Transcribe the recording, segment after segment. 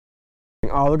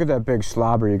Oh, look at that big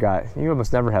slobber you got. You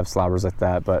almost never have slobbers like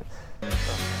that, but.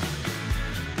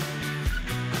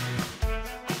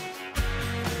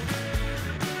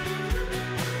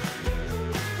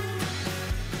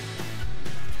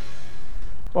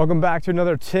 Welcome back to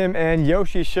another Tim and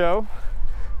Yoshi show.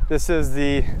 This is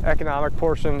the economic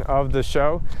portion of the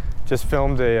show. Just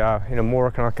filmed a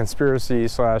more kind of conspiracy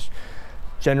slash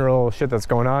general shit that's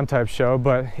going on type show,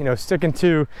 but sticking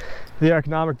to the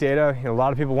economic data. A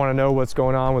lot of people want to know what's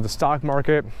going on with the stock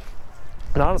market,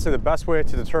 and honestly, the best way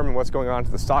to determine what's going on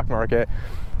to the stock market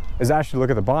is actually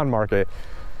look at the bond market,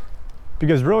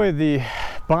 because really the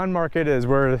bond market is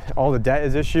where all the debt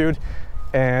is issued.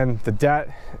 And the debt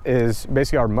is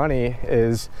basically our money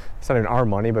it's not even our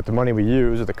money, but the money we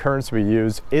use or the currency we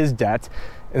use is debt.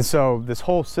 And so this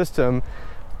whole system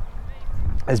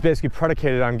is basically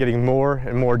predicated on getting more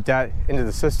and more debt into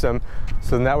the system.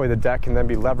 So then that way the debt can then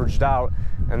be leveraged out,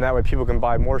 and that way people can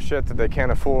buy more shit that they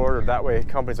can't afford, or that way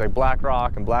companies like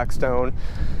BlackRock and Blackstone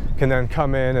can then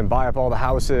come in and buy up all the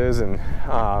houses, and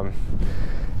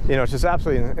it's just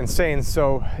absolutely insane.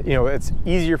 So, it's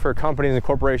easier for companies and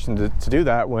corporations to do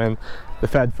that when the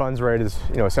Fed funds rate is,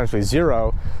 essentially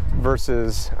zero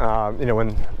versus,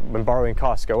 when borrowing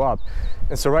costs go up.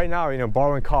 And so right now,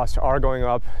 borrowing costs are going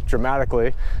up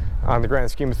dramatically on the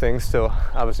grand scheme of things, still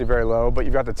obviously very low, but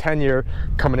you've got the 10-year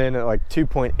coming in at like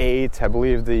 2.8. I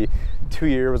believe the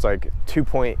 2-year was like the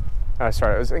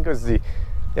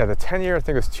 10-year I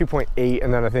think was 2.8,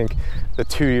 and then I think the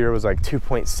 2-year was like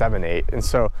 2.78, and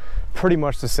so pretty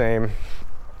much the same.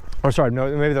 Or sorry,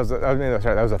 no, maybe that was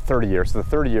a 30-year. So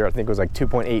the 30-year I think was like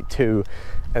 2.82,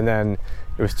 and then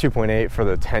it was 2.8 for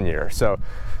the 10-year. So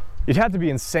you'd have to be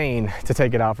insane to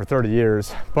take it out for 30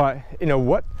 years. But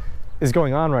what is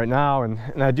going on right now,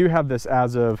 and I do have this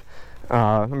as of.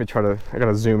 I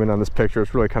gotta zoom in on this picture.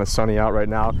 It's really kind of sunny out right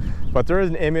now, but there is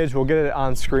an image. We'll get it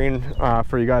on screen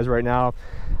for you guys right now,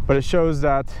 but it shows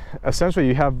that essentially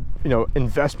you have,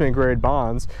 investment grade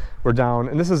bonds were down,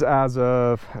 and this is as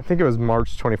of, I think it was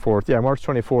March 24th. Yeah, March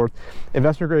 24th.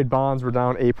 Investment grade bonds were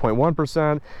down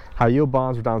 8.1%. High yield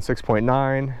bonds were down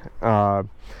 6.9%.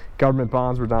 Government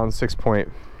bonds were down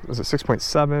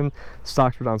 6.7.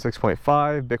 Stocks were down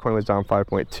 6.5. Bitcoin was down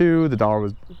 5.2. The dollar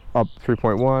was up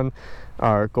 3.1.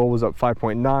 Gold was up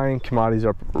 5.9. Commodities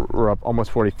were up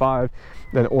almost 45.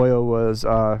 Then oil was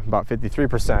about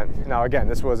 53%. Now again,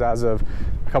 this was as of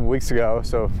a couple weeks ago.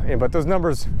 So, but those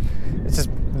numbers, it's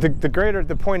just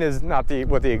the point is not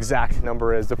what the exact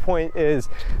number is. The point is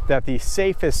that the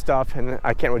safest stuff, and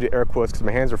I can't really do air quotes because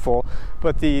my hands are full,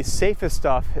 but the safest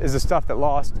stuff is the stuff that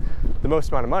lost the most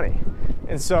amount of money.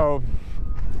 And so,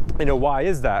 why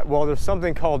is that? Well, there's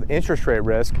something called interest rate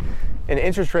risk, and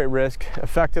interest rate risk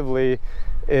effectively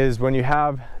is when you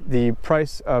have the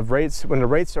price of rates, when the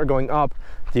rates are going up,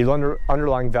 the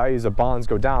underlying values of bonds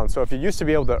go down. So if you used to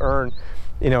be able to earn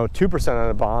 2% on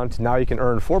a bond, now you can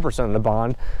earn 4% on a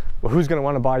bond. Well, who's going to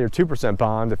want to buy your 2%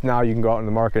 bond if now you can go out in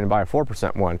the market and buy a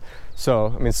 4% one?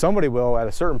 So, somebody will at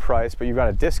a certain price, but you've got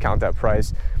to discount that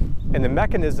price. And the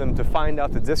mechanism to find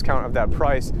out the discount of that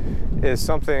price is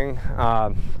something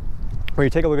where you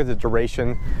take a look at the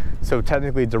duration. So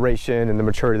technically duration and the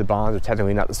maturity of the bonds are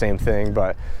technically not the same thing,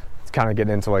 but it's kind of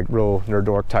getting into like real nerd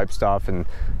dork type stuff and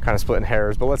kind of splitting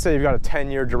hairs. But let's say you've got a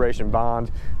 10-year duration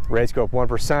bond, rates go up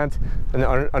 1%, and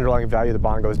the underlying value of the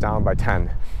bond goes down by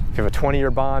 10. If you have a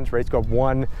 20-year bond, rates go up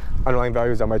 1, underlying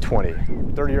value goes down by 20.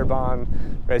 30-year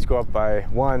bond, rates go up by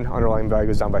 1, underlying value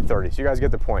goes down by 30. So you guys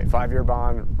get the point. 5-year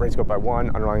bond, rates go up by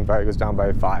 1, underlying value goes down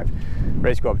by 5.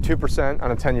 Rates go up 2%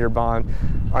 on a 10-year bond,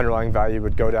 underlying value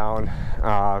would go down,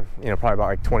 probably about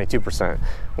like 22%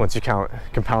 once you count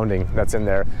compounding that's in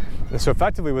there. And so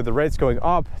effectively with the rates going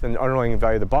up, then the underlying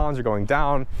value of the bonds are going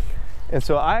down. And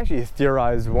so I actually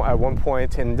theorized at one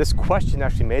point, and this question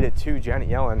actually made it to Janet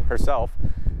Yellen herself.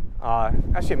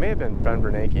 Actually, it may have been Ben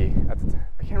Bernanke. I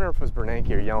can't remember if it was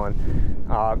Bernanke or Yellen.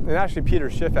 And actually, Peter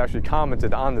Schiff actually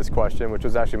commented on this question, which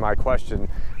was actually my question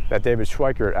that David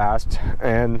Schweikert asked.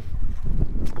 And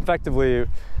effectively,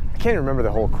 I can't even remember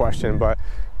the whole question, but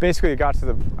basically it got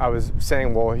to I was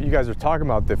saying, well, you guys are talking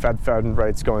about the Fed funds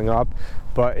rates going up,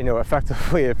 but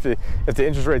effectively, if the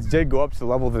interest rates did go up to the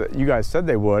level that you guys said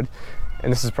they would,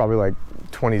 and this is probably like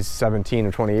 2017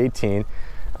 or 2018.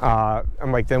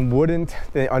 I'm like, then wouldn't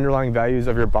the underlying values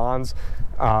of your bonds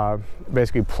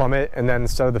basically plummet, and then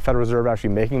instead of the Federal Reserve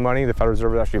actually making money, the Federal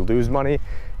Reserve would actually lose money?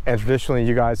 And traditionally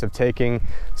you guys have taken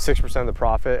 6% of the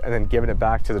profit and then given it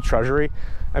back to the Treasury.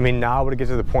 Now would it get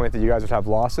to the point that you guys would have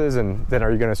losses, and then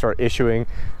are you going to start issuing,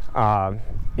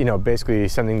 basically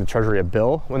sending the Treasury a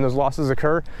bill when those losses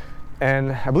occur?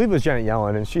 And I believe it was Janet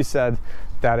Yellen, and she said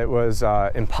that it was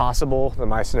impossible, that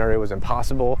my scenario was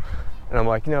impossible. And I'm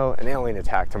like, an alien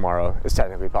attack tomorrow is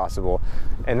technically possible.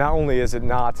 And not only is it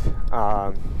not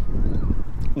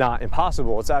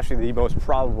impossible, it's actually the most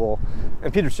probable,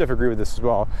 and Peter Schiff agreed with this as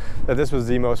well, that this was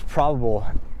the most probable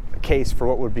case for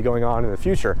what would be going on in the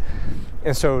future.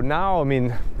 And so now,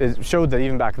 it showed that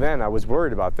even back then I was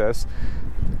worried about this,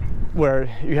 where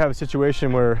you have a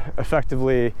situation where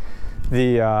effectively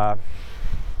the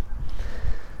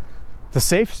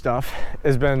safe stuff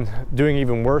has been doing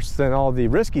even worse than all the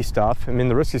risky stuff.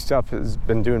 The risky stuff has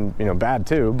been doing bad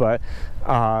too, but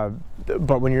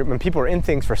when people are in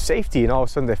things for safety and all of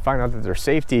a sudden they find out that their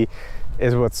safety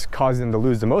is what's causing them to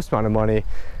lose the most amount of money,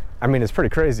 it's pretty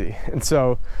crazy. And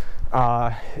so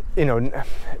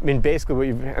basically what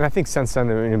and I think since then,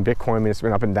 Bitcoin, it's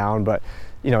been up and down, but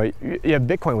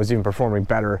Bitcoin was even performing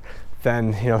better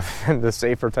than than the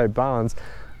safer type bonds,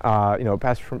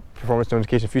 past performance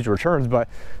notification, future returns. But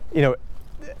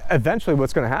eventually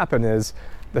what's going to happen is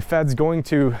the Fed's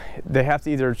they have to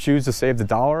either choose to save the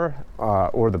dollar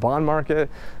or the bond market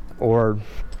or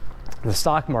the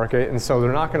stock market, and so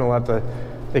they're not going to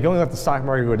they can only let the stock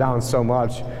market go down so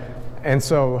much. And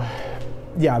so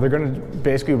they're going to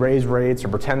basically raise rates or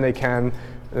pretend they can,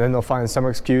 and then they'll find some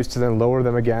excuse to then lower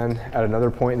them again at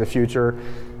another point in the future.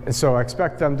 And so I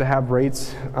expect them to have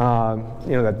rates,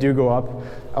 that do go up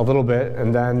a little bit,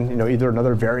 and then, either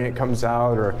another variant comes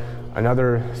out or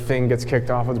another thing gets kicked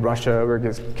off with Russia, or it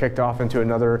gets kicked off into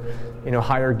another,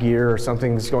 higher gear, or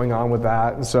something's going on with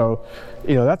that. And so,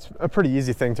 that's a pretty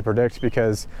easy thing to predict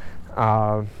because,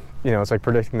 it's like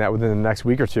predicting that within the next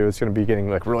week or two, it's going to be getting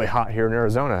like really hot here in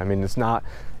Arizona. It's not,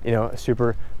 a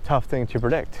super tough thing to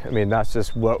predict. That's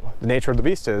just what the nature of the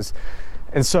beast is.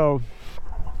 And so,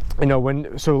 so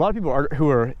a lot of people who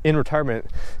are in retirement,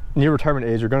 near retirement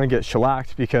age, are going to get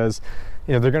shellacked because,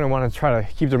 they're going to want to try to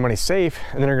keep their money safe,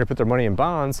 and then they're going to put their money in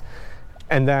bonds.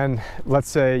 And then let's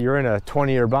say you're in a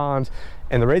 20-year bond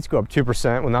and the rates go up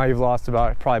 2%. Well, now you've lost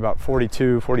probably about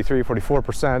 42, 43,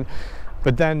 44%.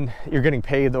 But then you're getting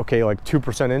paid, like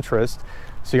 2% interest.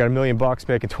 So you got $1 million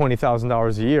making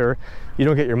 $20,000 a year. You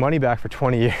don't get your money back for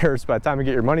 20 years. By the time you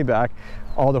get your money back,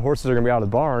 all the horses are going to be out of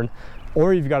the barn.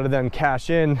 Or you've got to then cash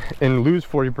in and lose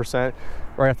 40%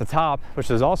 right at the top,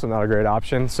 which is also not a great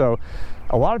option. So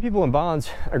a lot of people in bonds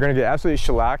are going to get absolutely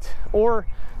shellacked, or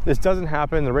this doesn't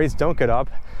happen, the rates don't get up,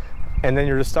 and then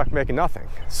you're just stuck making nothing.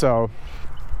 So,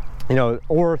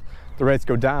 or the rates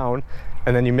go down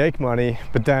and then you make money,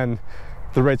 but then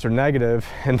the rates are negative,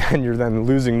 and then you're then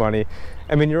losing money.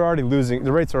 You're already losing,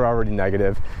 the rates are already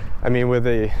negative. With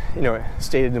a,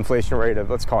 stated inflation rate of,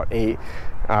 let's call it 8,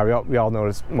 we all know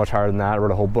it's much higher than that. I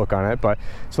wrote a whole book on it, but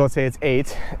so let's say it's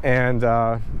 8, and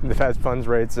the Fed's funds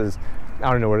rates is,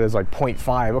 I don't know what it is, like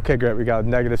 0.5. Okay, great, we got a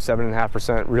negative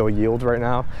 7.5% real yield right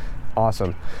now.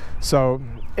 Awesome. So,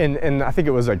 and I think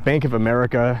it was like Bank of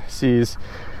America sees,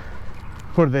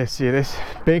 what do they see? This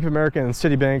Bank of America and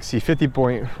Citibank see 50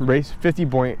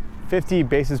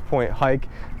 basis point hike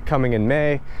coming in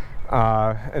May.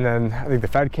 And then I think the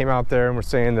Fed came out there and were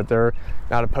saying that they're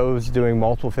not opposed to doing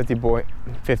multiple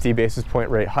 50 basis point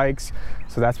rate hikes.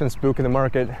 So that's been spooking the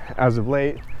market as of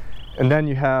late. And then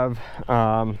you have,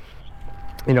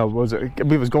 what was it? I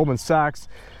believe it was Goldman Sachs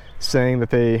saying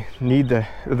that the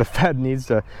Fed needs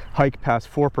to hike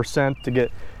past 4% to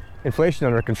get inflation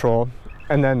under control.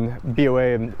 And then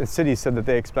BOA and Citi said that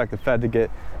they expect the Fed to get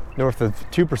north of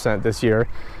 2% this year.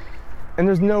 And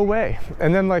there's no way.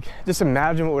 And then just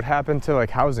imagine what would happen to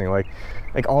housing. Like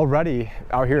already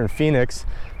out here in Phoenix,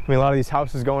 a lot of these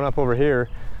houses going up over here.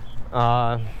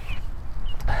 I'm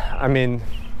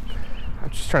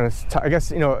just trying to, I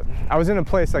guess, I was in a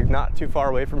place not too far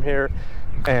away from here,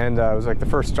 and it was the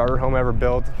first starter home ever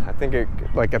built. I think it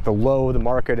at the low of the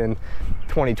market in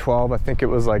 2012, I think it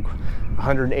was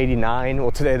 189.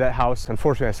 Well, today that house,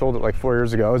 unfortunately, I sold it 4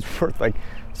 years ago. It was worth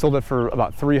sold it for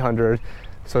about 300,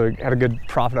 so I had a good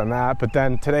profit on that. But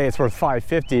then today it's worth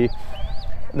 550.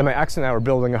 Then my ex and I were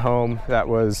building a home that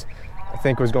was, I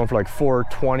think, was going for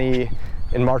 420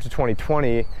 in March of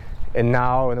 2020, and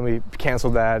then we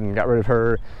canceled that and got rid of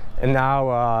her, and now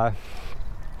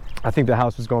I think the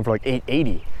house was going for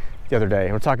 880 the other day.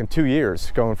 And we're talking 2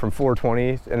 years, going from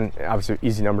 420, and obviously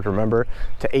easy number to remember,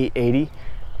 to 880.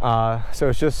 So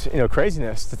it's just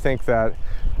craziness to think that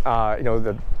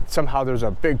that somehow there's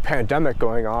a big pandemic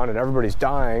going on and everybody's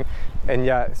dying, and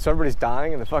yet so everybody's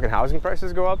dying and the fucking housing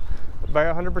prices go up by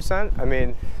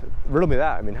 100%. Riddle me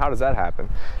that. How does that happen?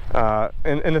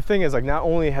 And the thing is, not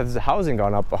only has the housing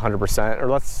gone up 100%, or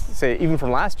let's say even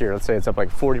from last year, let's say it's up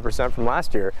 40% from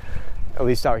last year, at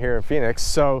least out here in Phoenix.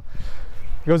 So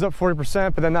it goes up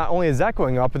 40%, but then not only is that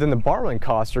going up, but then the borrowing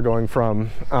costs are going from,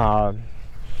 going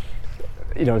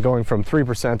from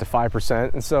 3% to 5.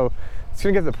 And so it's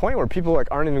gonna get to the point where people like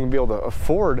aren't even gonna be able to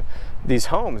afford these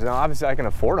homes. Now, obviously I can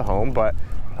afford a home, but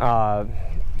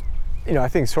I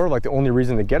think sort of like the only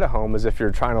reason to get a home is if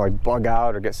you're trying to like bug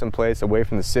out or get someplace away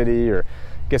from the city, or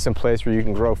get someplace where you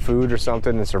can grow food or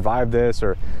something and survive this,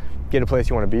 or get a place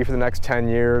you want to be for the next 10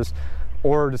 years,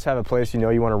 or just have a place you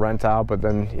want to rent out, but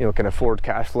then can afford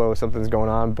cash flow if something's going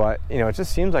on. But it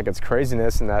just seems like it's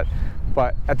craziness.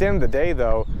 But at the end of the day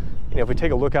though, if we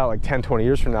take a look out like 10-20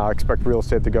 years from now, I expect real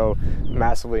estate to go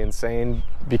massively insane,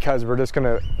 because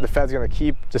the Fed's gonna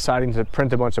keep deciding to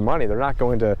print a bunch of money. They're not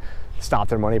going to stop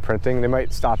their money printing. They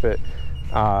might stop it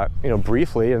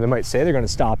briefly, and they might say they're going to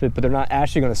stop it, but they're not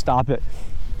actually going to stop it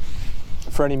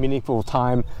for any meaningful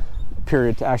time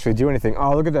period to actually do anything.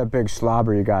 Oh, look at that big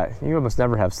slobber you got. You almost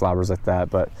never have slobbers like that,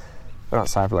 but they're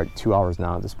outside for like 2 hours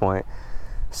now at this point.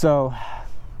 So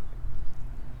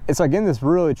it's like in this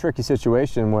really tricky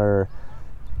situation where,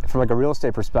 from like a real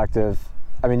estate perspective,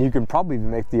 I mean, you could probably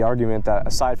make the argument that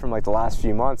aside from like the last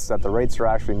few months, that the rates are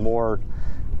actually more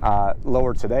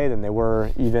lower today than they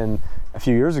were even a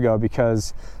few years ago,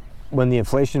 because when the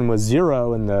inflation was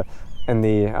 0 and the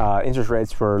interest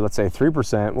rates were, let's say,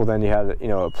 3%, well then you had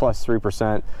a plus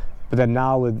 3%. But then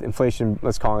now with inflation,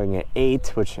 let's call it 8,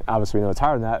 which obviously we know it's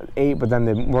higher than that, 8, but then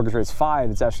the mortgage rate's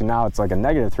 5, it's like a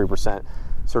negative 3%,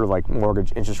 sort of like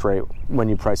mortgage interest rate when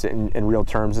you price it in real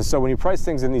terms. And so when you price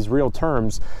things in these real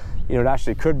terms, it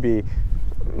actually could be,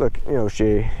 look,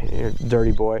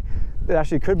 dirty boy, it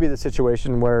actually could be the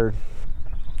situation where,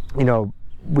 since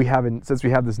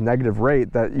we have this negative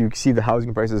rate, that you see the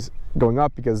housing prices going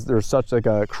up because there's such like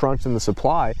a crunch in the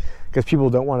supply, because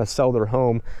people don't want to sell their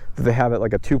home that they have at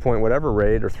like a 2 point whatever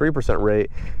rate or 3%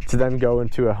 rate to then go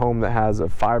into a home that has a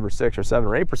 5 or 6 or 7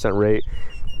 or 8% rate,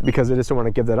 because they just don't want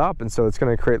to give that up. And so it's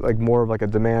going to create like more of like a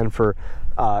demand for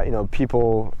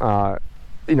people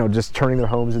just turning their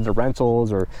homes into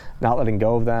rentals or not letting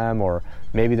go of them, or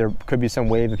maybe there could be some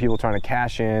wave of people trying to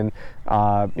cash in,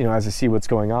 as they see what's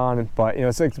going on. But,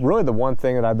 it's like really the one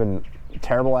thing that I've been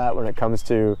terrible at when it comes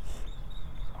to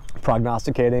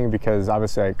prognosticating, because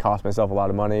obviously I cost myself a lot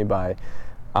of money by,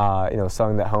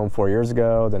 selling that home 4 years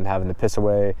ago, then having to piss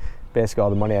away basically all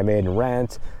the money I made in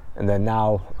rent. And then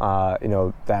now,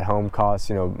 that home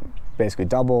costs, basically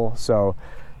double. So,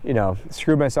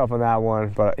 screwed myself on that one,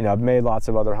 but I've made lots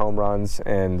of other home runs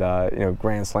and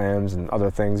grand slams and other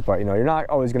things, but you're not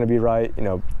always going to be right.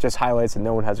 Just highlights that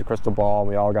no one has a crystal ball, and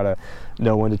we all got to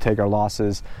know when to take our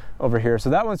losses over here. So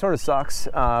that one sort of sucks,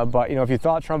 but if you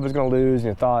thought Trump was going to lose and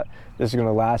you thought this is going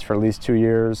to last for at least 2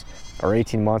 years or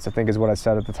 18 months, I think is what I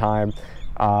said at the time,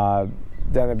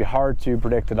 then it'd be hard to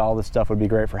predict that all this stuff would be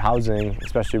great for housing,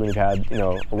 especially when you've had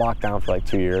a lockdown for like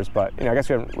 2 years. But I guess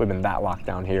we've been that locked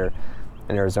down here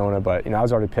in Arizona, but I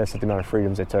was already pissed at the amount of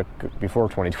freedoms they took before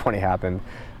 2020 happened,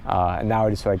 and now I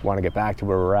just want to get back to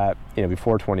where we're at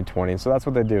before 2020. And so that's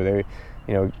what they do. They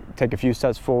take a few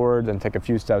steps forward, then take a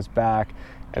few steps back,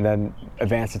 and then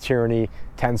advance the tyranny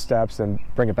 10 steps, then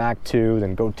bring it back 2,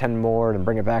 then go 10 more, and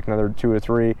bring it back another 2 or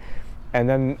 3. And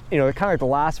then kind of like the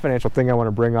last financial thing I want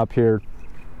to bring up here,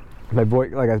 my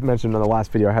voice, like I mentioned in the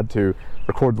last video, I had to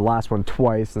record the last one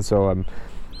twice, and so I'm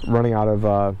running out of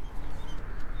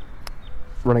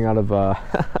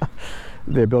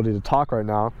the ability to talk right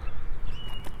now.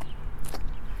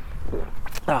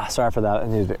 Sorry for that. I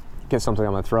need to get something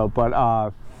on my throat.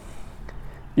 But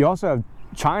you also have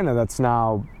China that's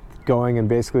now going and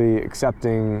basically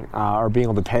accepting or being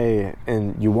able to pay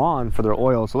in yuan for their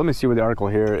oil. So let me see what the article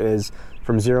here is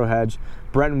from Zero Hedge.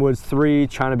 Bretton Woods 3,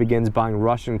 China begins buying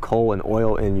Russian coal and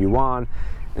oil in yuan.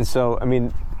 And so,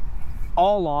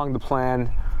 all along the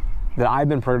plan that I've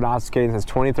been prognosticating since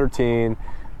 2013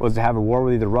 was to have a war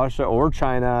with either Russia or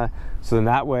China, so then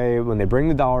that way when they bring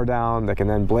the dollar down, they can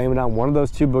then blame it on one of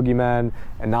those two boogeymen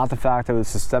and not the fact that it was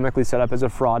systemically set up as a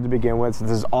fraud to begin with. So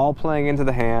this is all playing into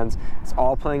the hands, it's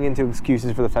all playing into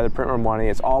excuses for the Fed to print more money,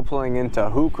 it's all playing into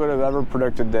who could have ever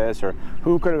predicted this or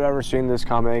who could have ever seen this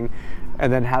coming,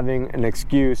 and then having an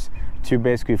excuse to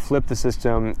basically flip the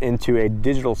system into a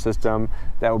digital system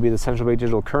that will be the central bank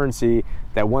digital currency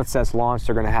that once that's launched,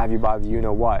 they're going to have you buy the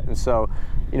you-know-what. And so,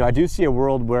 I do see a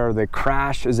world where the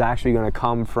crash is actually going to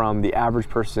come from the average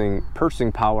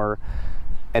purchasing power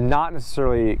and not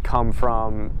necessarily come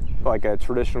from like a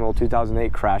traditional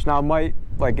 2008 crash. Now it might,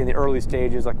 like in the early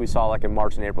stages, like we saw like in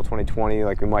March and April 2020,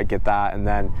 like we might get that, and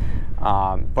then,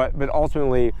 but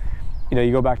ultimately,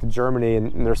 you go back to Germany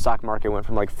and their stock market went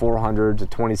from like 400 to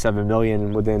 27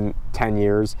 million within 10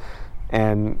 years.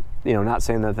 And, not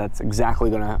saying that that's exactly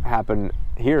going to happen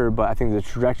here, but I think the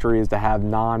trajectory is to have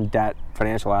non-debt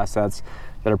financial assets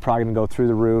that are probably going to go through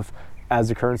the roof as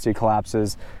the currency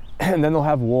collapses. And then they'll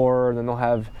have war, and then they'll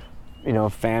have, you know,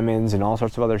 famines and all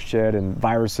sorts of other shit and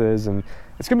viruses, and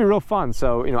it's gonna be real fun.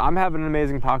 So, you know, I'm having an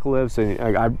amazing apocalypse, and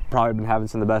I've probably been having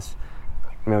some of the best,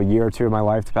 you know, year or two of my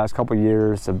life, the past couple of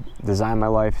years, to design my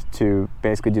life to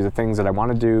basically do the things that I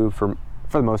want to do for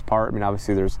the most part. I mean,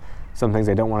 obviously there's some things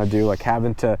I don't want to do, like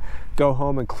having to go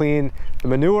home and clean the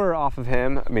manure off of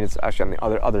him. I mean, it's actually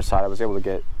on the other side. I was able to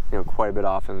get, you know, quite a bit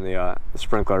off in the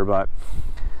sprinkler, but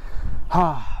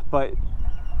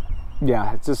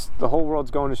yeah, it's just the whole world's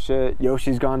going to shit.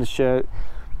 Yoshi's gone to shit,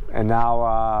 and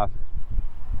now,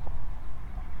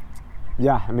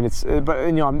 yeah. I mean, but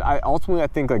you know, ultimately I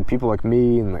think like people like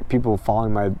me and like people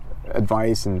following my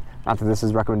advice, and not that this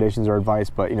is recommendations or advice,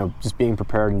 but you know, just being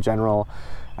prepared in general.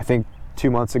 I think 2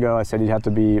 months ago I said you'd have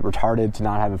to be retarded to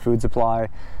not have a food supply.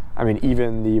 I mean,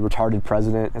 even the retarded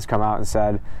president has come out and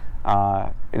said,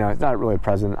 you know, it's not really a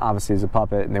president, obviously he's a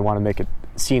puppet, and they want to make it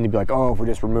seem to be like, oh, if we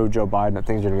just remove Joe Biden, that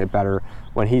things are gonna get better,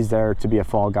 when he's there to be a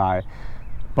fall guy.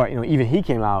 But you know, even he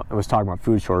came out and was talking about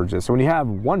food shortages. So when you have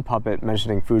one puppet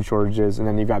mentioning food shortages, and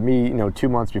then you've got me, you know, 2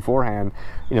 months beforehand,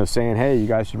 you know, saying, hey, you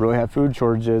guys should really have food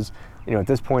shortages, you know, at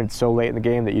this point it's so late in the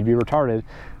game that you'd be retarded.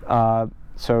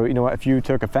 So you know what, if you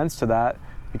took offense to that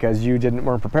because you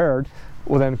weren't prepared,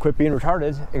 well then quit being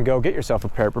retarded and go get yourself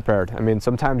prepared. I mean,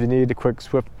 sometimes you need a quick,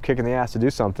 swift kick in the ass to do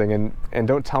something, and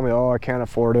don't tell me, oh, I can't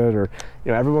afford it, or,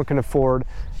 you know, everyone can afford,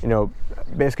 you know,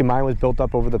 basically mine was built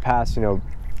up over the past, you know,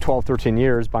 12, 13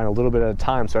 years, buying a little bit at a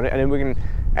time. So when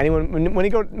you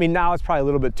go, I mean, now it's probably a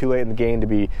little bit too late in the game to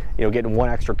be, you know, getting one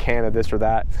extra can of this or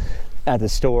that at the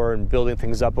store and building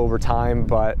things up over time.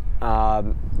 But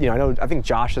you know, I think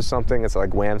Josh is something. It's like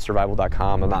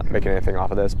whamsurvival.com. I'm not making anything off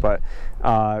of this, but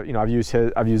you know, I've used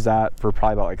that for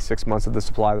probably about like 6 months of the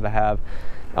supply that I have.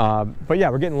 But yeah,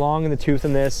 we're getting long in the tooth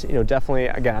in this. You know, definitely.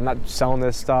 Again, I'm not selling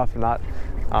this stuff. I'm not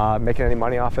making any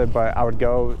money off it. But I would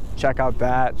go check out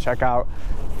that. Check out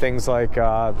things like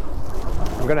I'm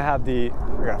gonna have I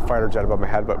got a fighter jet above my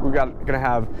head, but gonna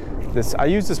have this. I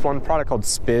use this one product called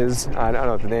Spiz. I don't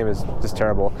know if the name is just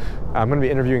terrible. I'm gonna be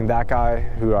interviewing that guy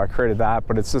who created that,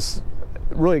 but it's this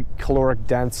really caloric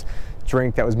dense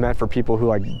drink that was meant for people who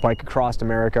like bike across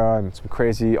America and some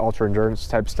crazy ultra endurance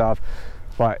type stuff.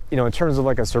 But you know, in terms of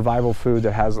like a survival food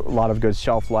that has a lot of good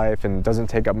shelf life and doesn't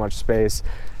take up much space,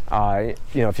 you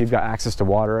know, if you've got access to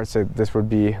water, I'd say this would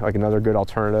be like another good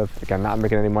alternative. Again, not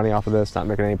making any money off of this, not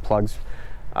making any plugs,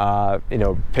 you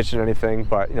know, pitching anything,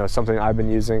 but you know, something I've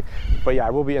been using. But yeah, I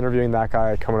will be interviewing that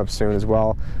guy coming up soon as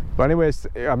well. But anyways,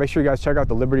 make sure you guys check out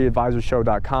the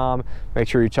libertyadvisorshow.com. Make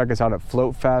sure you check us out at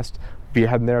Float Fest. Be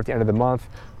heading there at the end of the month.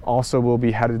 Also, we'll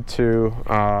be headed to,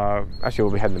 actually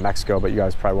we'll be heading to Mexico, but you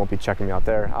guys probably won't be checking me out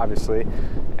there, obviously.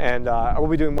 And I will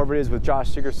be doing more videos with Josh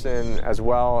Sigurdson as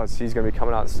well, as he's gonna be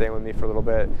coming out and staying with me for a little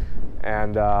bit.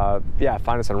 And yeah,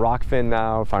 find us on Rockfin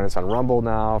now, find us on Rumble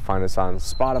now, find us on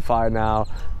Spotify now.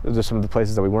 Those are some of the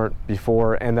places that we weren't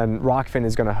before. And then Rockfin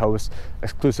is gonna host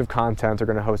exclusive content. They're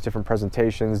gonna host different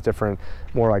presentations, different,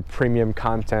 more like premium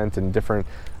content, and different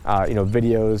you know,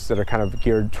 videos that are kind of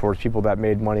geared towards people that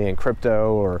made money in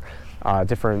crypto, or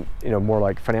different, you know, more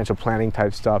like financial planning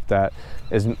type stuff that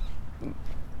is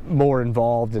more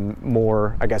involved and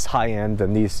more, I guess, high end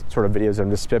than these sort of videos that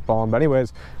I'm just spitballing. But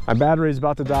anyways, my battery is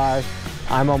about to die.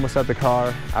 I'm almost at the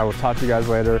car. I will talk to you guys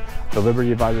later. The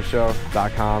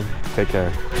libertyadvisorshow.com. Take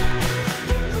care.